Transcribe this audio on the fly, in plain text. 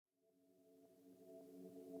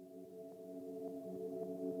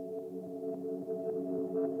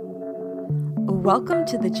Welcome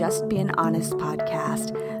to the Just Being Honest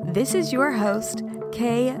podcast. This is your host,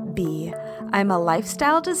 KB. I'm a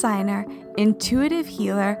lifestyle designer, intuitive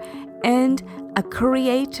healer, and a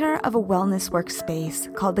creator of a wellness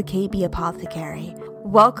workspace called the KB Apothecary.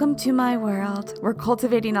 Welcome to my world. We're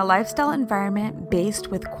cultivating a lifestyle environment based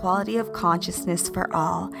with quality of consciousness for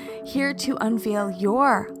all, here to unveil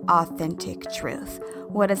your authentic truth.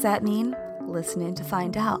 What does that mean? Listen in to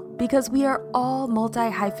find out, because we are all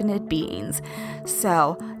multi-hyphenate beings.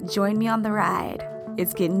 So join me on the ride.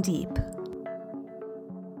 It's getting deep.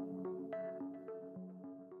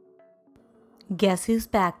 Guess who's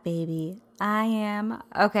back, baby? I am.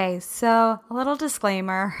 Okay, so a little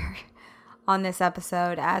disclaimer on this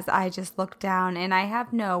episode, as I just looked down and I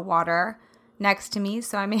have no water next to me,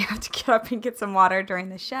 so I may have to get up and get some water during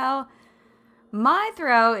the show. My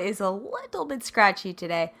throat is a little bit scratchy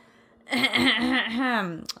today.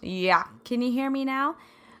 Yeah, can you hear me now?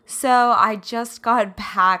 So I just got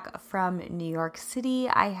back from New York City.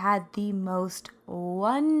 I had the most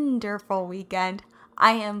wonderful weekend.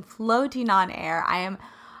 I am floating on air. I am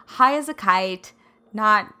high as a kite,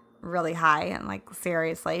 not really high, and like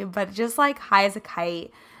seriously, but just like high as a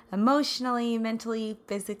kite, emotionally, mentally,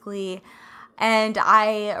 physically. And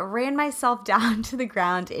I ran myself down to the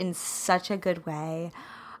ground in such a good way.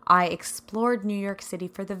 I explored New York City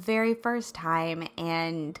for the very first time,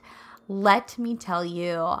 and let me tell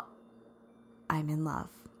you, I'm in love.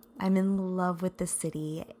 I'm in love with the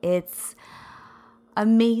city. It's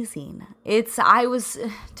amazing.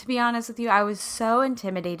 To be honest with you, I was so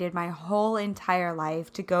intimidated my whole entire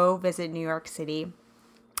life to go visit New York City.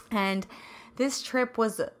 And this trip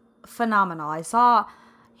was phenomenal. I saw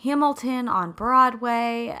Hamilton on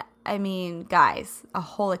Broadway. I mean, guys, a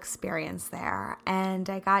whole experience there. And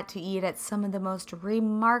I got to eat at some of the most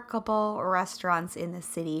remarkable restaurants in the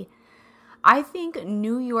city. I think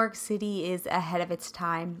New York City is ahead of its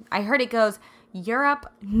time. I heard it goes Europe,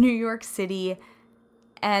 New York City,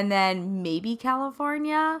 and then maybe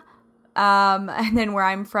California. And then where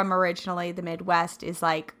I'm from originally, the Midwest, is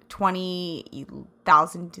like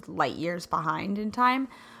 20,000 light years behind in time.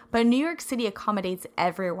 But New York City accommodates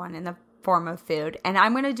everyone in the form of food. And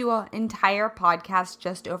I'm going to do an entire podcast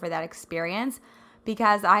just over that experience,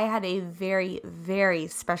 because I had a very, very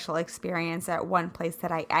special experience at one place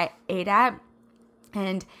that I ate at.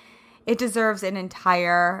 And it deserves an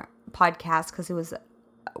entire podcast because it was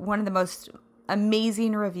one of the most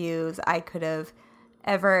amazing reviews I could have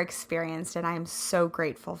ever experienced. And I am so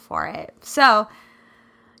grateful for it. So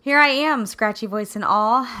here I am, scratchy voice and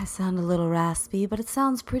all. I sound a little raspy, but it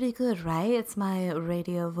sounds pretty good, right? It's my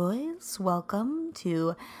radio voice. Welcome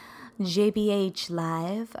to JBH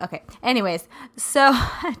Live. Okay, anyways, so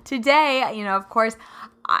today, of course,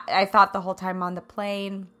 I thought the whole time on the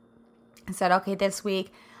plane, I said, okay, this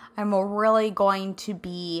week I'm really going to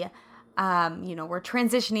be, we're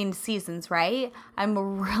transitioning seasons, right? I'm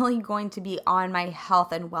really going to be on my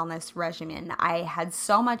health and wellness regimen. I had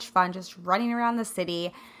so much fun just running around the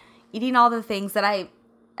city, eating all the things that I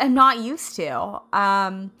am not used to.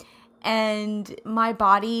 And my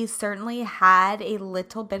body certainly had a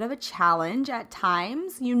little bit of a challenge at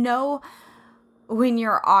times. When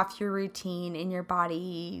you're off your routine and your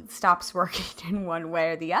body stops working in one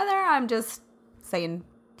way or the other. I'm just saying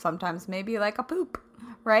sometimes maybe like a poop,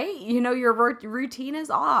 right? Your routine is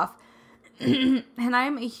off. And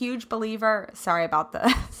I'm a huge believer, sorry about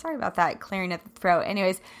that clearing of the throat.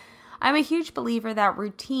 Anyways, I'm a huge believer that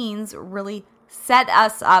routines really set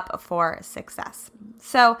us up for success.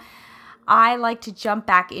 So I like to jump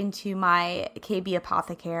back into my KB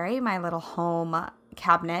Apothecary, my little home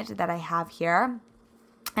cabinet that I have here,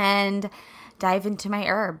 and dive into my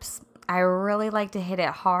herbs. I really like to hit it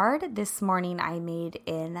hard. This morning I made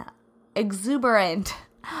an exuberant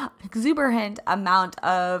amount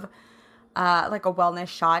of like a wellness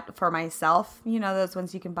shot for myself. Those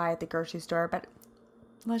ones you can buy at the grocery store, but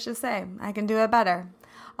let's just say I can do it better.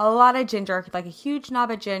 A lot of ginger, like a huge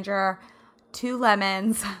knob of ginger, 2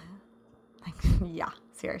 lemons. Yeah,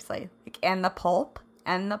 seriously. And the pulp.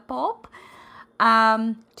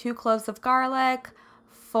 2 cloves of garlic,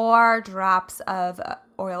 4 drops of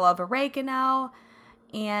oil of oregano,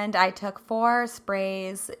 and I took 4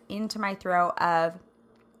 sprays into my throat of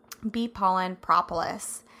bee pollen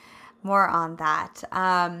propolis. More on that.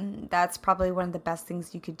 That's probably one of the best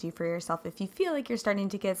things you could do for yourself if you feel like you're starting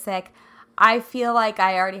to get sick. I feel like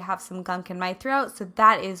I already have some gunk in my throat, so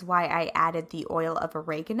that is why I added the oil of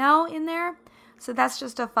oregano in there. So that's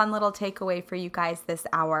just a fun little takeaway for you guys this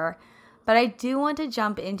hour. But I do want to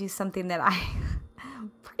jump into something that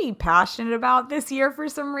I'm pretty passionate about this year for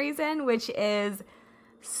some reason, which is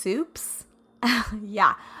soups.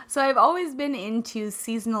 Yeah. So I've always been into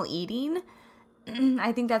seasonal eating.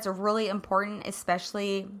 I think that's really important,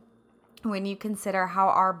 especially when you consider how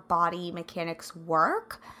our body mechanics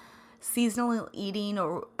work. Seasonal eating,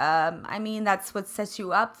 that's what sets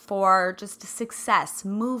you up for just success,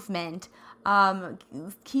 movement,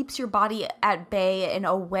 keeps your body at bay and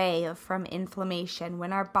away from inflammation.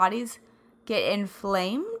 When our bodies get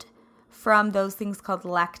inflamed from those things called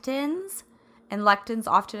lectins, and lectins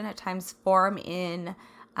often at times form in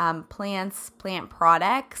plant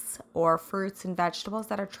products or fruits and vegetables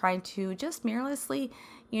that are trying to just merely,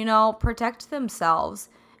 protect themselves.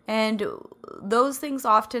 And those things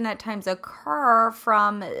often at times occur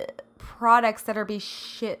from products that are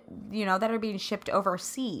being shipped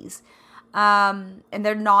overseas, and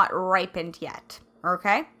they're not ripened yet.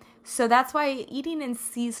 Okay, so that's why eating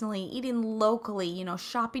eating locally,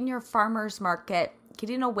 shopping your farmer's market,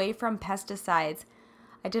 getting away from pesticides.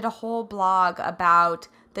 I did a whole blog about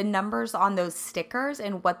the numbers on those stickers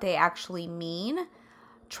and what they actually mean.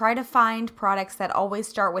 Try to find products that always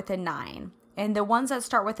start with a 9. And the ones that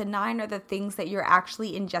start with a 9 are the things that you're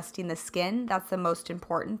actually ingesting the skin. That's the most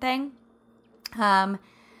important thing.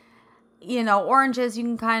 Oranges you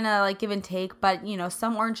can kind of give and take, but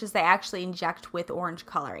some oranges they actually inject with orange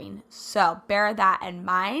coloring. So bear that in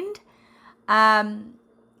mind.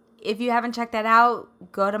 If you haven't checked that out,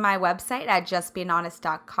 go to my website at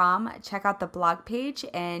justbeinghonest.com. Check out the blog page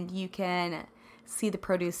and you can see the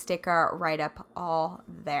produce sticker right up all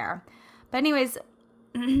there. But anyways,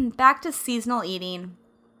 back to seasonal eating.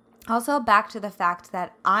 Also back to the fact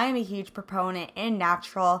that I'm a huge proponent in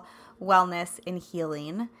natural wellness and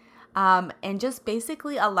healing. And just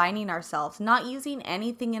basically aligning ourselves, not using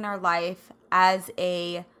anything in our life as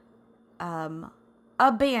a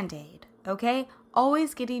Band-Aid, okay?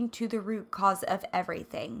 Always getting to the root cause of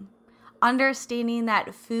everything. Understanding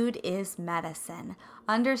that food is medicine.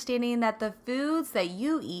 Understanding that the foods that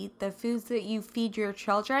you eat, the foods that you feed your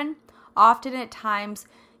children, often at times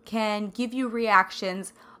can give you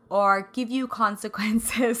reactions or give you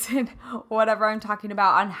consequences and whatever I'm talking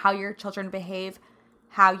about on how your children behave,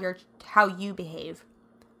 how you behave.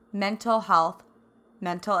 Mental health,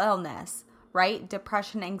 mental illness, right?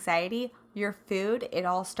 Depression, anxiety, your food, it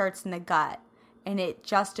all starts in the gut. And it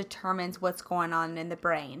just determines what's going on in the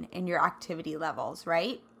brain and your activity levels,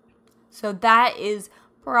 right? So that is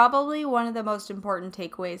probably one of the most important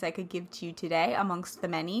takeaways I could give to you today amongst the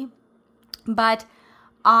many. But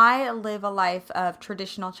I live a life of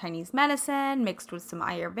traditional Chinese medicine mixed with some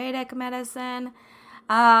Ayurvedic medicine,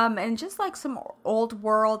 and just some old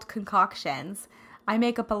world concoctions. I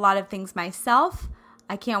make up a lot of things myself.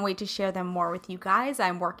 I can't wait to share them more with you guys.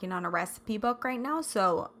 I'm working on a recipe book right now,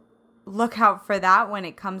 so look out for that when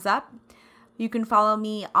it comes up. You can follow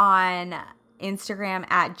me on Instagram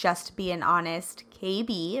at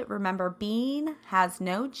justbeinghonest.kb. Remember, being has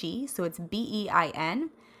no G, so it's BEIN.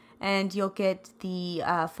 And you'll get the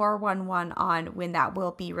 411 on when that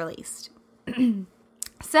will be released.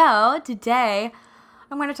 So today,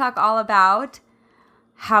 I'm going to talk all about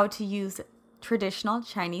how to use traditional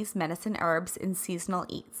Chinese medicine herbs in seasonal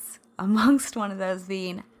eats. Amongst one of those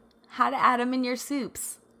being how to add them in your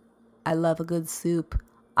soups. I love a good soup.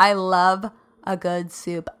 I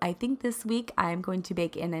think this week I'm going to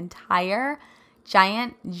bake an entire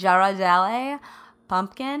giant Ghirardelli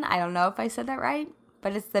pumpkin. I don't know if I said that right,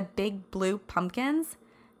 but it's the big blue pumpkins.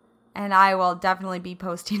 And I will definitely be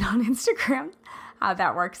posting on Instagram how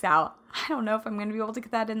that works out. I don't know if I'm going to be able to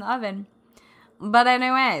get that in the oven. But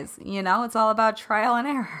anyways, it's all about trial and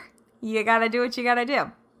error. You got to do what you got to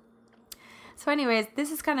do. So anyways,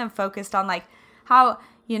 this is kind of focused on how,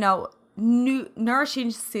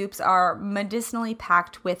 nourishing soups are medicinally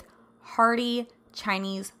packed with hearty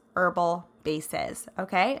Chinese herbal bases,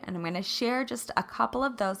 okay? And I'm going to share just a couple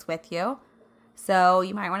of those with you. So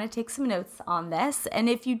you might want to take some notes on this. And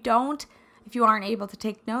if you aren't able to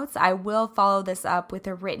take notes, I will follow this up with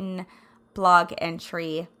a written blog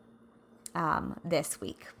entry this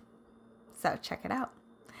week. So check it out.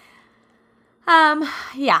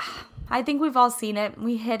 Yeah, I think we've all seen it.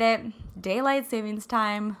 We hit it. Daylight savings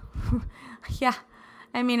time. Yeah.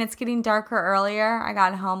 It's getting darker earlier. I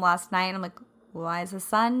got home last night and I'm like, why is the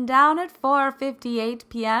sun down at 4:58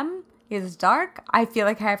 p.m.? It's dark. I feel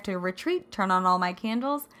like I have to retreat, turn on all my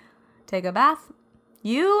candles, take a bath.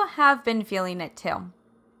 You have been feeling it too.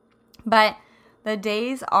 But the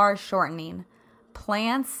days are shortening.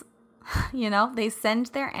 Plants, they send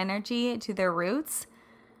their energy to their roots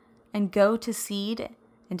and go to seed,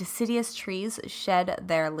 and deciduous trees shed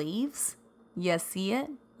their leaves. You see it?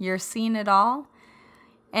 You're seeing it all.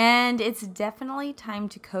 And it's definitely time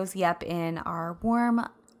to cozy up in our warm,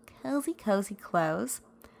 cozy clothes.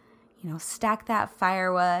 Stack that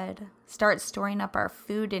firewood, start storing up our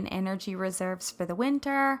food and energy reserves for the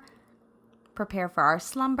winter, prepare for our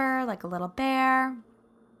slumber like a little bear.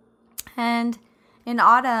 And in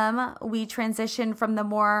autumn, we transition from the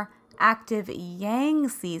more active yang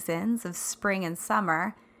seasons of spring and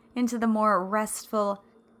summer into the more restful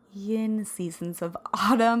yin seasons of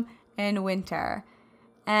autumn and winter.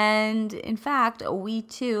 And in fact, we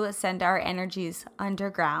too send our energies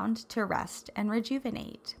underground to rest and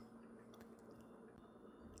rejuvenate.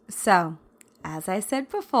 So, as I said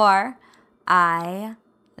before, I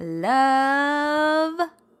love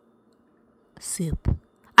soup.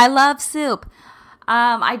 I love soup.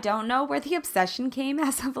 I don't know where the obsession came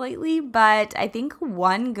as of lately, but I think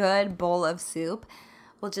one good bowl of soup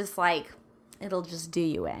will it'll just do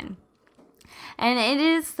you in. And it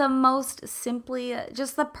is the most simply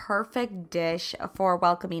just the perfect dish for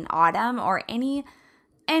welcoming autumn or any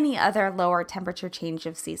other lower temperature change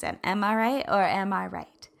of season. Am I right or am I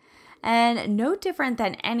right? And no different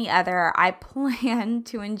than any other, I plan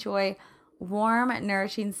to enjoy warm,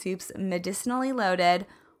 nourishing soups medicinally loaded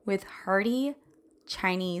with hearty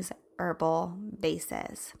Chinese herbal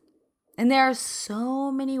bases. And there are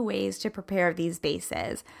so many ways to prepare these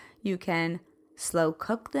bases. You can slow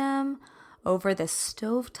cook them over the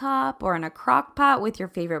stovetop or in a crock pot with your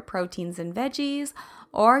favorite proteins and veggies,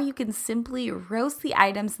 or you can simply roast the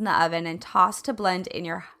items in the oven and toss to blend in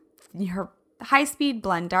your high-speed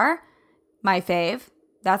blender. My fave.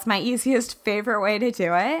 That's my easiest favorite way to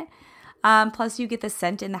do it. Plus, you get the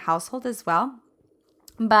scent in the household as well.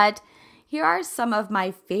 But here are some of my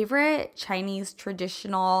favorite Chinese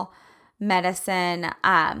traditional medicine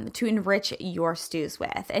to enrich your stews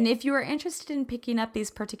with. And if you are interested in picking up these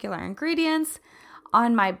particular ingredients,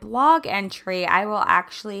 on my blog entry, I will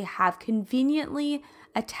actually have conveniently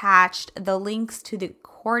attached the links to the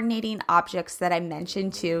coordinating objects that I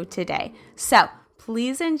mentioned to today. So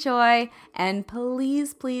please enjoy, and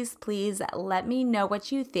please let me know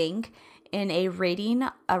what you think in a rating,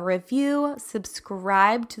 a review,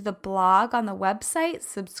 subscribe to the blog on the website,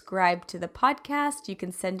 subscribe to the podcast. You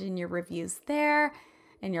can send in your reviews there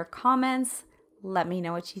and your comments. Let me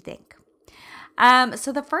know what you think.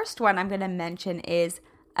 So the first one I'm going to mention is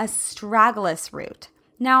astragalus root.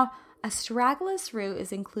 Now, astragalus root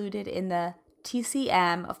is included in the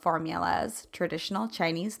TCM formulas, traditional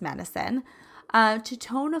Chinese medicine, to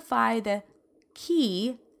tonify the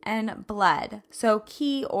qi and blood. So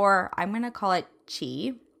qi, or I'm going to call it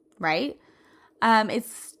qi, right?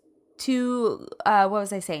 It's to,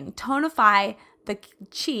 tonify the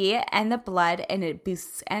qi and the blood, and it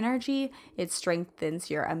boosts energy, it strengthens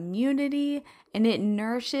your immunity, and it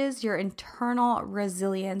nourishes your internal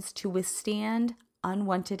resilience to withstand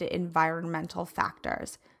unwanted environmental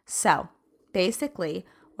factors. So basically,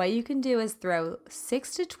 what you can do is throw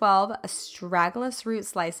 6 to 12 astragalus root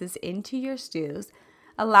slices into your stews,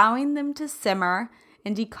 allowing them to simmer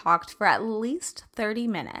and decoct for at least 30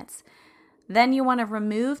 minutes. Then you want to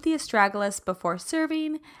remove the astragalus before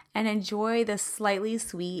serving and enjoy the slightly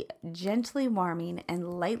sweet, gently warming,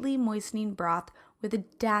 and lightly moistening broth with a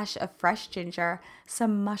dash of fresh ginger,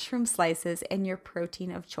 some mushroom slices, and your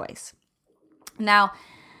protein of choice. Now,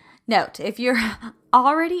 note, if you're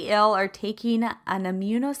already ill or taking an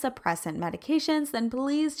immunosuppressant medications, then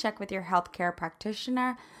please check with your healthcare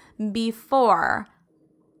practitioner before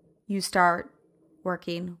you start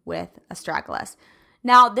working with astragalus.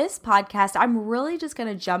 Now, this podcast, I'm really just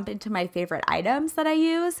going to jump into my favorite items that I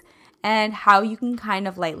use and how you can kind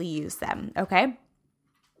of lightly use them, okay?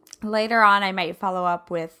 Later on, I might follow up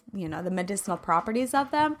with, the medicinal properties of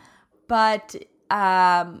them, but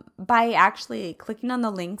by actually clicking on the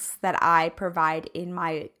links that I provide in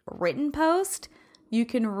my written post, you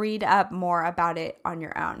can read up more about it on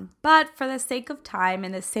your own. But for the sake of time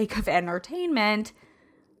and the sake of entertainment,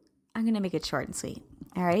 I'm going to make it short and sweet,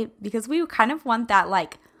 all right? Because we kind of want that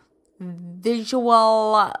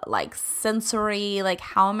visual, sensory,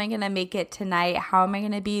 how am I going to make it tonight? How am I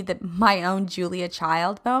going to be my own Julia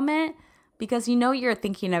Child moment? Because you're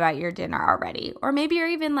thinking about your dinner already. Or maybe you're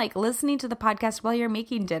even listening to the podcast while you're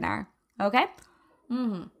making dinner, okay?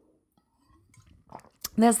 The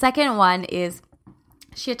second one is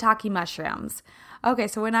shiitake mushrooms. Okay,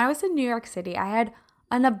 so when I was in New York City, I had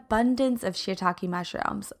an abundance of shiitake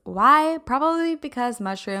mushrooms. Why? Probably because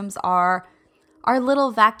mushrooms are little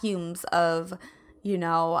vacuums of,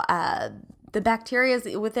 the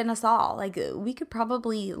bacteria within us all. We could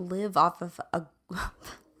probably live off of a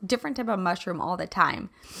different type of mushroom all the time.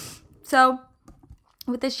 So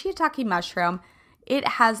with the shiitake mushroom, it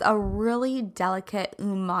has a really delicate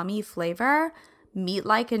umami flavor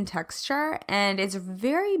meat-like in texture, and it's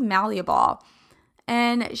very malleable.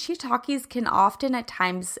 And shiitakes can often at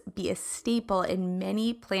times be a staple in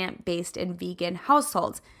many plant-based and vegan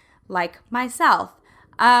households, like myself.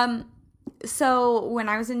 So when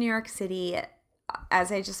I was in New York City,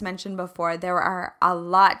 as I just mentioned before, there are a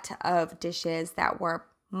lot of dishes that were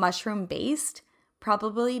mushroom-based,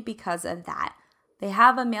 probably because of that. They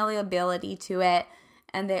have a malleability to it,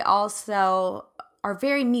 and they also are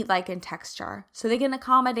very meat-like in texture. So they can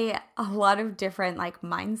accommodate a lot of different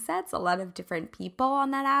mindsets, a lot of different people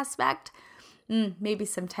on that aspect. Maybe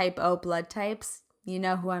some type O blood types. You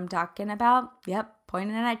know who I'm talking about? Yep,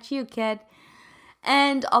 pointing at you, kid.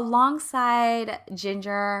 And alongside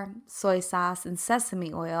ginger, soy sauce, and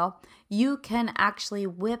sesame oil, you can actually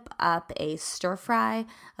whip up a stir fry,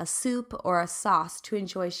 a soup, or a sauce to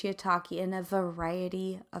enjoy shiitake in a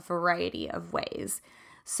variety of ways.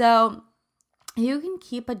 So you can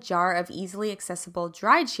keep a jar of easily accessible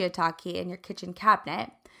dried shiitake in your kitchen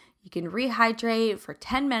cabinet. You can rehydrate for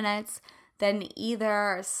 10 minutes, then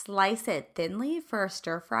either slice it thinly for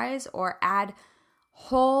stir fries or add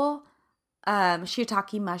whole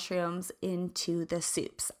shiitake mushrooms into the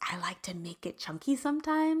soups. I like to make it chunky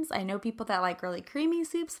sometimes. I know people that like really creamy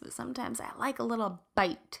soups, but sometimes I like a little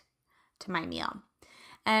bite to my meal.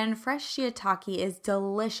 And fresh shiitake is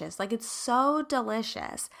delicious. It's so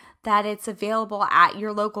delicious that it's available at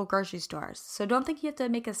your local grocery stores. So don't think you have to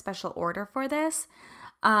make a special order for this.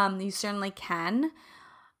 You certainly can.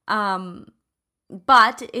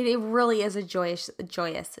 But it really is a joyous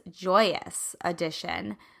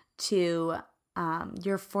addition to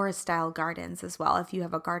your forest-style gardens as well, if you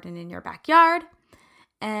have a garden in your backyard.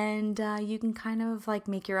 And you can kind of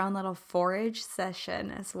make your own little forage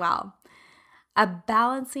session as well. A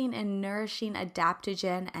balancing and nourishing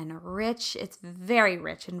adaptogen and it's very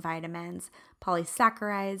rich in vitamins,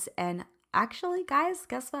 polysaccharides, and actually, guys,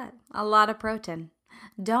 guess what? A lot of protein.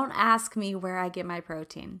 Don't ask me where I get my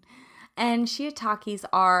protein. And shiitakes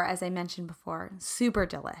are, as I mentioned before, super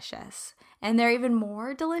delicious. And they're even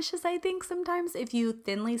more delicious, I think, sometimes if you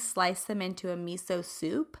thinly slice them into a miso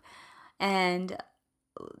soup and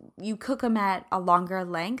you cook them at a longer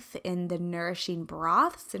length in the nourishing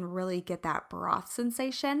broths and really get that broth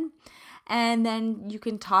sensation. And then you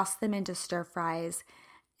can toss them into stir fries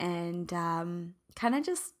and kind of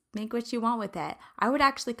just make what you want with it. I would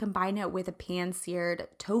actually combine it with a pan-seared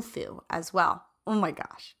tofu as well. Oh my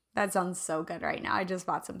gosh, that sounds so good right now. I just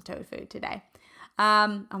bought some tofu today.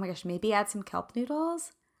 Oh my gosh, maybe add some kelp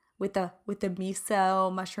noodles with the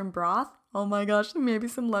miso mushroom broth. Oh my gosh, maybe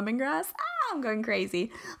some lemongrass. I'm going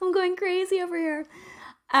crazy. I'm going crazy over here.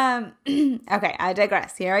 Okay, I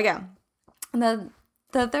digress. Here I go.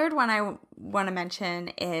 The third one I want to mention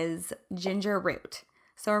is ginger root.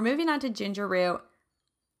 So we're moving on to ginger root.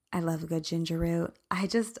 I love a good ginger root. I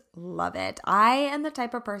just love it. I am the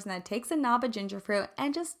type of person that takes a knob of ginger fruit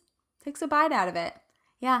and just takes a bite out of it.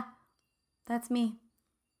 Yeah, that's me.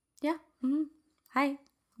 Yeah. Mm-hmm. Hi.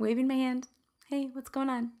 Waving my hand. Hey, what's going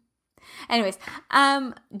on? Anyways,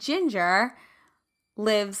 ginger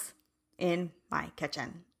lives in my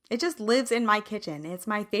kitchen. It just lives in my kitchen. It's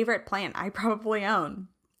my favorite plant I probably own.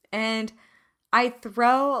 And I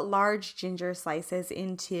throw large ginger slices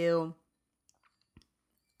into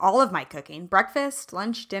all of my cooking. Breakfast,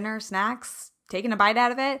 lunch, dinner, snacks, taking a bite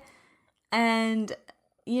out of it. And,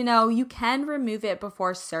 you can remove it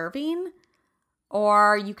before serving,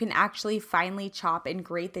 or you can actually finely chop and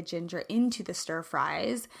grate the ginger into the stir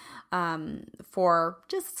fries for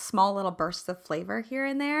just small little bursts of flavor here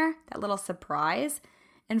and there, that little surprise.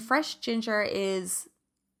 And fresh ginger is,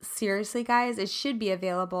 seriously guys, it should be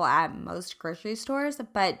available at most grocery stores,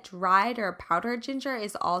 but dried or powdered ginger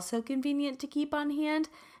is also convenient to keep on hand,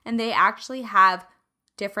 and they actually have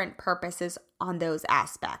different purposes on those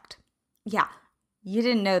aspects. Yeah, you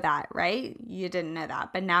didn't know that, right? You didn't know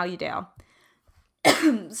that, but now you do.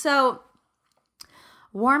 So,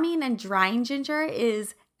 warming and drying ginger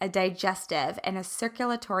is a digestive and a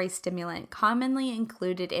circulatory stimulant commonly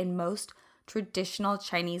included in most traditional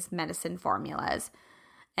Chinese medicine formulas.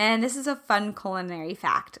 And this is a fun culinary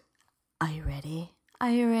fact. Are you ready?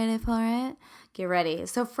 Are you ready for it? Get ready.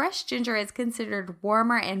 So, fresh ginger is considered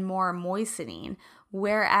warmer and more moistening,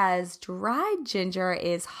 whereas dried ginger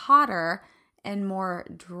is hotter and more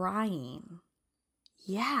drying.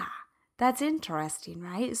 Yeah. That's interesting,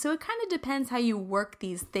 right? So it kind of depends how you work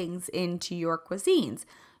these things into your cuisines.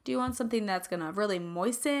 Do you want something that's going to really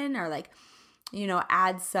moisten or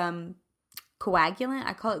add some coagulant?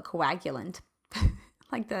 I call it coagulant,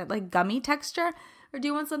 like gummy texture. or do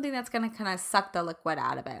you want something that's going to kind of suck the liquid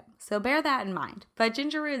out of it? So bear that in mind. But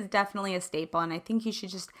ginger root is definitely a staple, and I think you should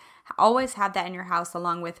just always have that in your house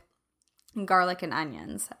along with garlic and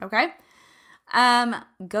onions, okay?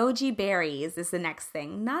 Goji berries is the next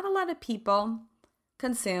thing. Not a lot of people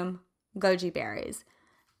consume goji berries,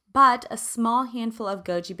 but a small handful of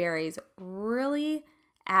goji berries really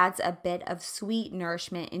adds a bit of sweet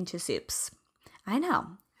nourishment into soups. I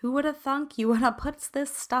know. Who would have thunk you would have put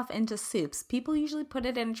this stuff into soups? People usually put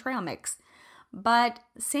it in trail mix. But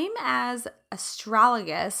same as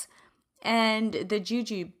astragalus and the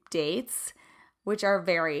jujube dates, which are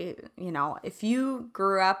very, if you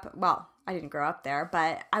grew up, well, I didn't grow up there,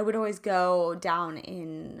 but I would always go down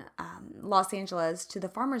in Los Angeles to the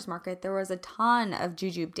farmer's market. There was a ton of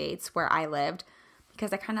jujube dates where I lived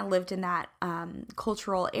because I kind of lived in that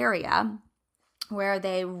cultural area where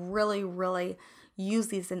they really, really use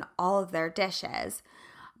these in all of their dishes.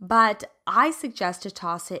 But I suggest to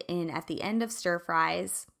toss it in at the end of stir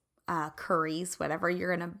fries, curries, whatever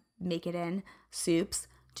you're going to make it in, soups,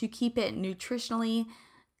 to keep it nutritionally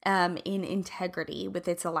in integrity with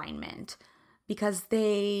its alignment, because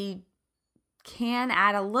they can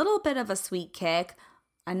add a little bit of a sweet kick,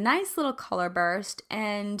 a nice little color burst,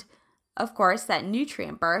 and of course that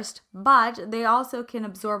nutrient burst, but they also can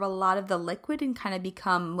absorb a lot of the liquid and kind of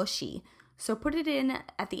become mushy. So put it in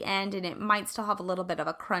at the end and it might still have a little bit of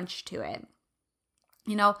a crunch to it.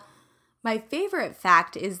 My favorite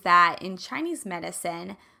fact is that in Chinese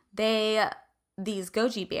medicine, these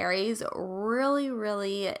goji berries really,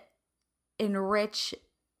 really enrich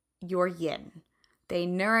your yin. They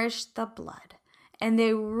nourish the blood, and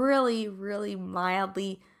they really, really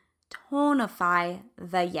mildly tonify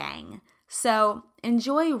the yang. So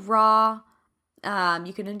enjoy raw.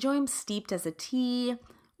 You can enjoy them steeped as a tea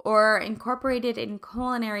or incorporated in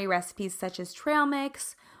culinary recipes such as trail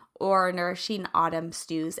mix or nourishing autumn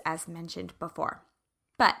stews as mentioned before.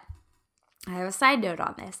 But I have a side note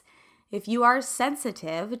on this. If you are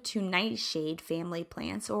sensitive to nightshade family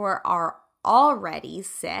plants or are already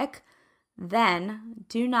sick, then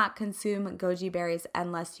do not consume goji berries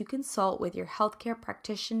unless you consult with your healthcare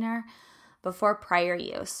practitioner before prior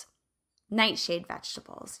use. Nightshade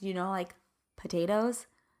vegetables, like potatoes.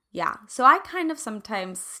 Yeah, so I kind of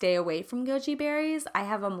sometimes stay away from goji berries. I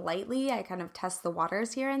have them lightly. I kind of test the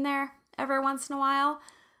waters here and there every once in a while.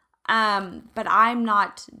 But I'm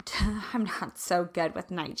not so good with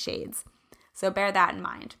nightshades. So bear that in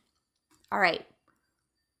mind. All right.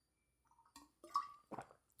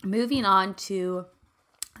 Moving on to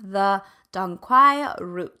the dong quai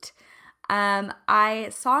root. I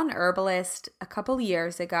saw an herbalist a couple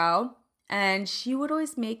years ago, and she would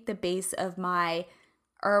always make the base of my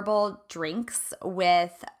herbal drinks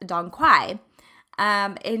with dong quai.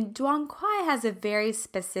 And dong quai has a very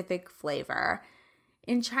specific flavor.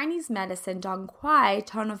 In Chinese medicine, dong quai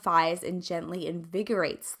tonifies and gently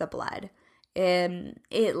invigorates the blood.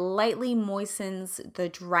 It lightly moistens the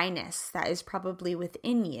dryness that is probably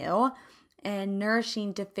within you and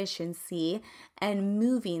nourishing deficiency and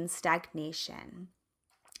moving stagnation.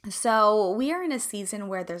 So we are in a season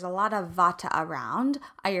where there's a lot of vata around,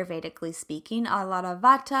 Ayurvedically speaking, a lot of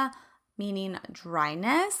vata meaning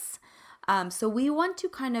dryness. So we want to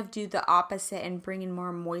kind of do the opposite and bring in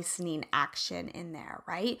more moistening action in there,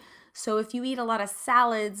 right? So if you eat a lot of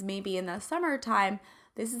salads, maybe in the summertime,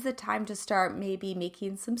 this is the time to start maybe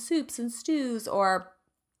making some soups and stews or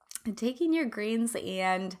taking your greens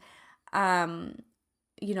and,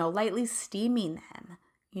 lightly steaming them,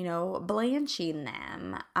 blanching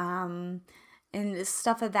them, and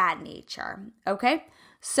stuff of that nature. Okay.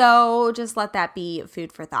 So just let that be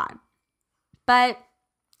food for thought. But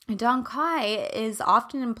dong quai is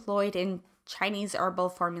often employed in Chinese herbal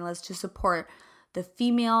formulas to support the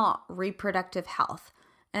female reproductive health.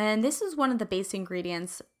 And this is one of the base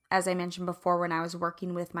ingredients, as I mentioned before, when I was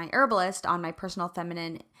working with my herbalist on my personal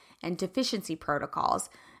feminine and deficiency protocols.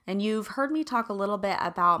 And you've heard me talk a little bit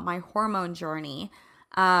about my hormone journey.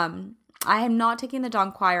 I am not taking the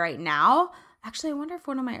dong quai right now. Actually, I wonder if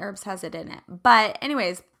one of my herbs has it in it. But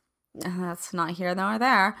anyways, that's not here nor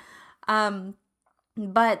there.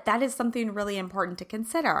 But that is something really important to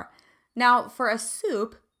consider. Now, for a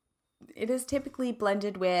soup, it is typically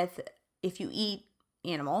blended with, if you eat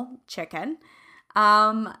animal, chicken,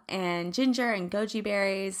 and ginger and goji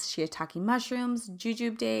berries, shiitake mushrooms,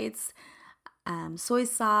 jujube dates, soy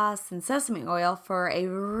sauce, and sesame oil for a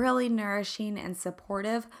really nourishing and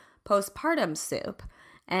supportive postpartum soup.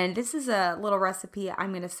 And this is a little recipe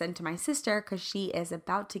I'm going to send to my sister because she is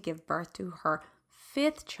about to give birth to her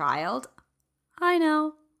 5th child. I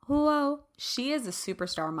know. Whoa. She is a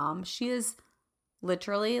superstar mom. She is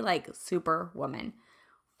literally like superwoman.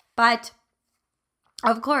 But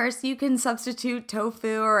of course, you can substitute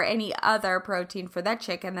tofu or any other protein for that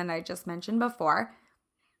chicken that I just mentioned before.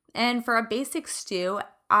 And for a basic stew,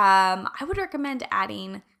 I would recommend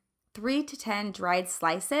adding 3 to 10 dried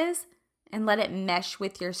slices and let it mesh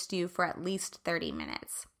with your stew for at least 30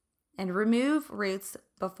 minutes. And remove roots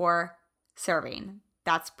before serving.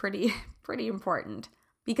 That's pretty important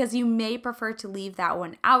because you may prefer to leave that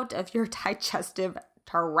one out of your digestive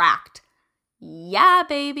tract. Yeah,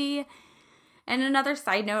 baby. And another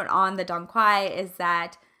side note on the Dong Quai is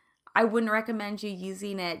that I wouldn't recommend you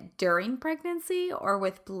using it during pregnancy or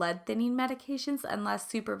with blood thinning medications unless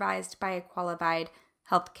supervised by a qualified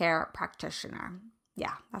healthcare practitioner.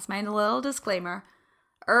 Yeah, that's my little disclaimer.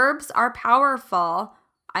 Herbs are powerful.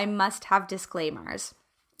 I must have disclaimers.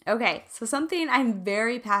 Okay, so something I'm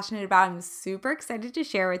very passionate about, I'm super excited to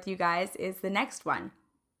share with you guys is the next one.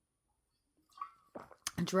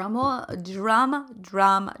 Drum roll,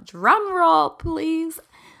 please.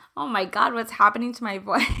 Oh my God, what's happening to my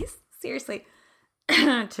voice? Seriously,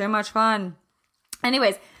 too much fun.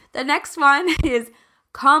 Anyways, the next one is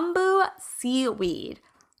kombu seaweed.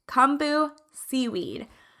 Kombu seaweed.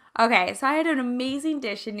 Okay, so I had an amazing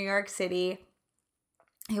dish in New York City.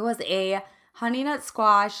 It was a honey nut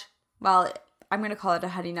squash. Well, I'm going to call it a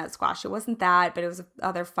honey nut squash. It wasn't that, but it was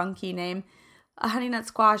another funky name. A honey nut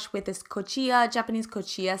squash with this kochia, Japanese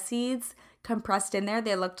kochia seeds compressed in there.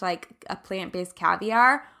 They looked like a plant-based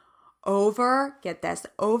caviar. Get this,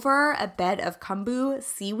 over a bed of kombu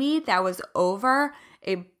seaweed that was over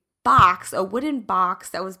a wooden box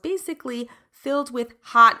that was basically filled with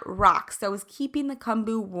hot rocks that was keeping the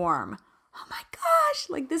kombu warm. Oh my gosh,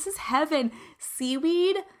 like this is heaven.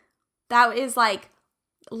 Seaweed that is like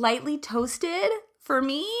lightly toasted for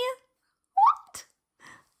me? What?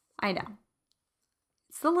 I know.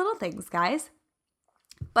 It's the little things, guys.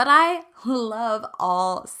 But I love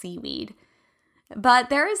all seaweed. But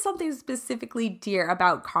there is something specifically dear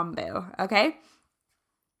about kombu, okay?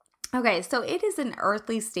 Okay, so it is an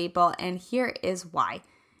earthly staple, and here is why.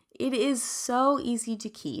 It is so easy to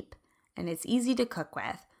keep, and it's easy to cook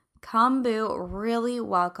with. Kombu really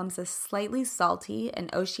welcomes a slightly salty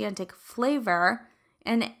and oceanic flavor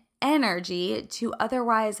and energy to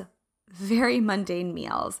otherwise very mundane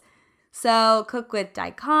meals. So cook with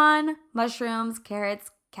daikon, mushrooms,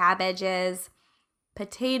 carrots, cabbages,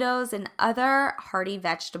 potatoes, and other hearty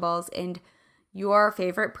vegetables and your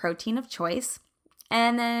favorite protein of choice.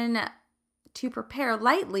 And then to prepare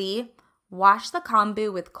lightly, wash the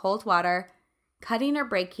kombu with cold water, cutting or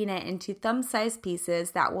breaking it into thumb-sized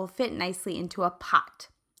pieces that will fit nicely into a pot,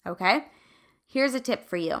 okay? Here's a tip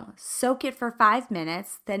for you. Soak it for 5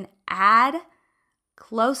 minutes, then add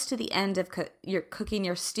close to the end of you're cooking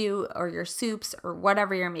your stew or your soups or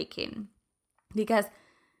whatever you're making. Because,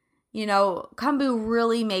 kombu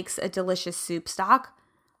really makes a delicious soup stock,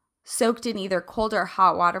 soaked in either cold or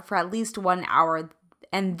hot water for at least 1 hour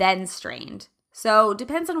and then strained. So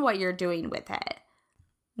depends on what you're doing with it.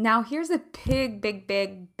 Now, here's a big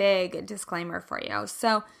disclaimer for you.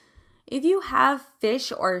 So if you have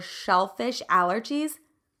fish or shellfish allergies,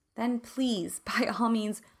 then please, by all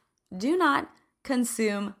means, do not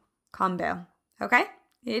consume kombu, okay?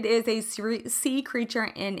 It is a sea creature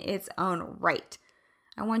in its own right.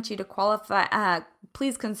 I want you to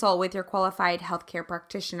please consult with your qualified healthcare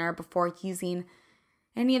practitioner before using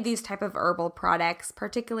any of these type of herbal products,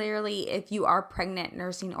 particularly if you are pregnant,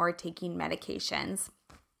 nursing, or taking medications.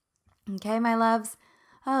 Okay, my loves?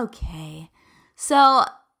 Okay. So,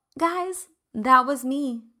 guys, that was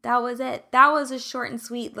me. That was it. That was a short and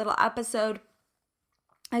sweet little episode.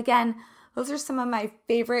 Again, those are some of my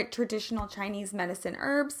favorite traditional Chinese medicine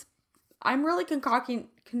herbs. I'm really concocting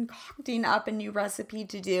up a new recipe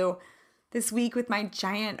to do this week with my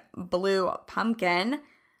giant blue pumpkin.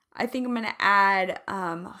 I think I'm gonna add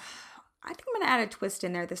a twist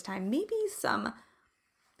in there this time. Maybe some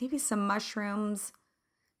mushrooms,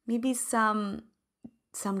 maybe some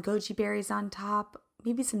goji berries on top,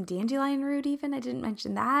 maybe some dandelion root even. I didn't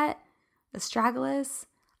mention that. Astragalus.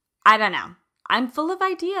 I don't know. I'm full of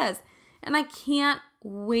ideas, and I can't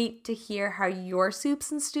wait to hear how your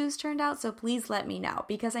soups and stews turned out. So please let me know,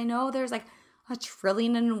 because I know there's like a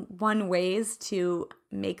trillion and one ways to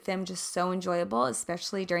make them just so enjoyable,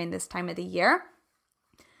 especially during this time of the year.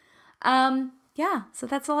 So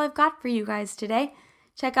that's all I've got for you guys today.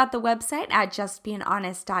 Check out the website at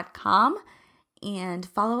justbeinghonest.com and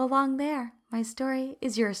follow along there. My story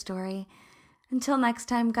is your story. Until next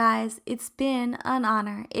time, guys, it's been an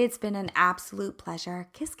honor. It's been an absolute pleasure.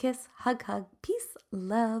 Kiss, kiss, hug, hug, peace,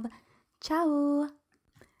 love, ciao.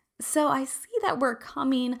 So I see that we're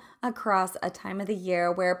coming across a time of the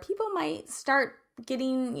year where people might start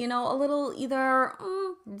getting, a little either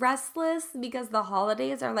restless because the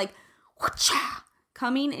holidays are like whoocha,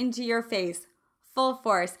 coming into your face full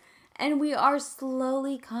force. And we are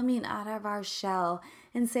slowly coming out of our shell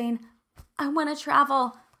and saying, I want to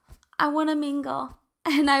travel, I want to mingle,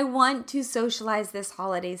 and I want to socialize this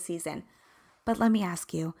holiday season. But let me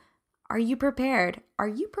ask you, are you prepared? Are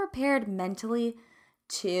you prepared mentally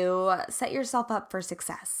to set yourself up for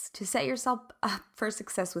success? To set yourself up for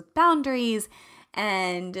success with boundaries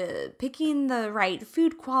and picking the right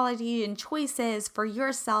food quality and choices for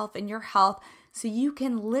yourself and your health so you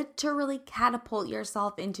can literally catapult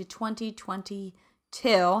yourself into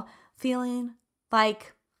 2022 feeling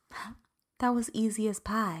like that was easy as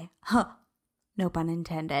pie. No pun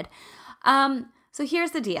intended. So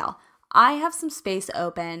here's the deal. I have some space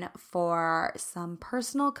open for some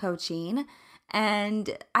personal coaching,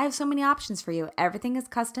 and I have so many options for you. Everything is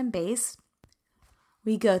custom based.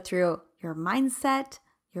 We go through your mindset,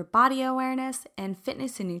 your body awareness, and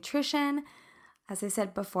fitness and nutrition. As I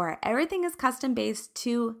said before, everything is custom based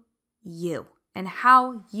to you and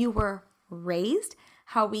how you were raised,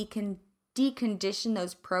 how we can decondition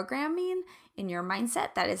those programming in your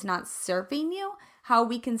mindset that is not serving you, how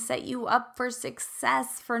we can set you up for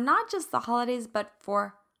success for not just the holidays, but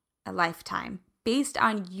for a lifetime based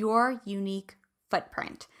on your unique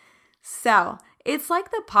footprint. So it's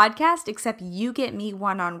like the podcast, except you get me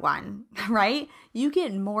one-on-one, right? You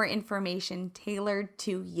get more information tailored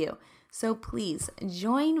to you. So please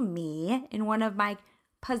join me in one of my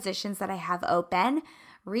positions that I have open.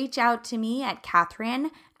 Reach out to me at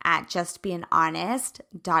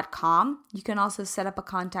Catherine@justbeinghonest.com. You can also set up a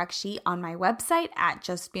contact sheet on my website at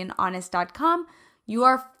justbeinghonest.com.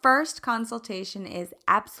 Your first consultation is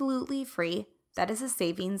absolutely free. That is a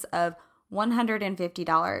savings of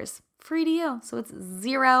 $150. Free to you. So it's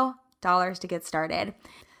 $0 to get started.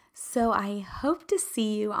 So I hope to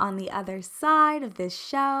see you on the other side of this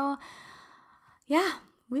show. Yeah,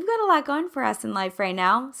 we've got a lot going for us in life right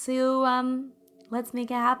now. So let's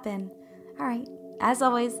make it happen. All right. As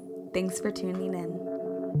always, thanks for tuning in.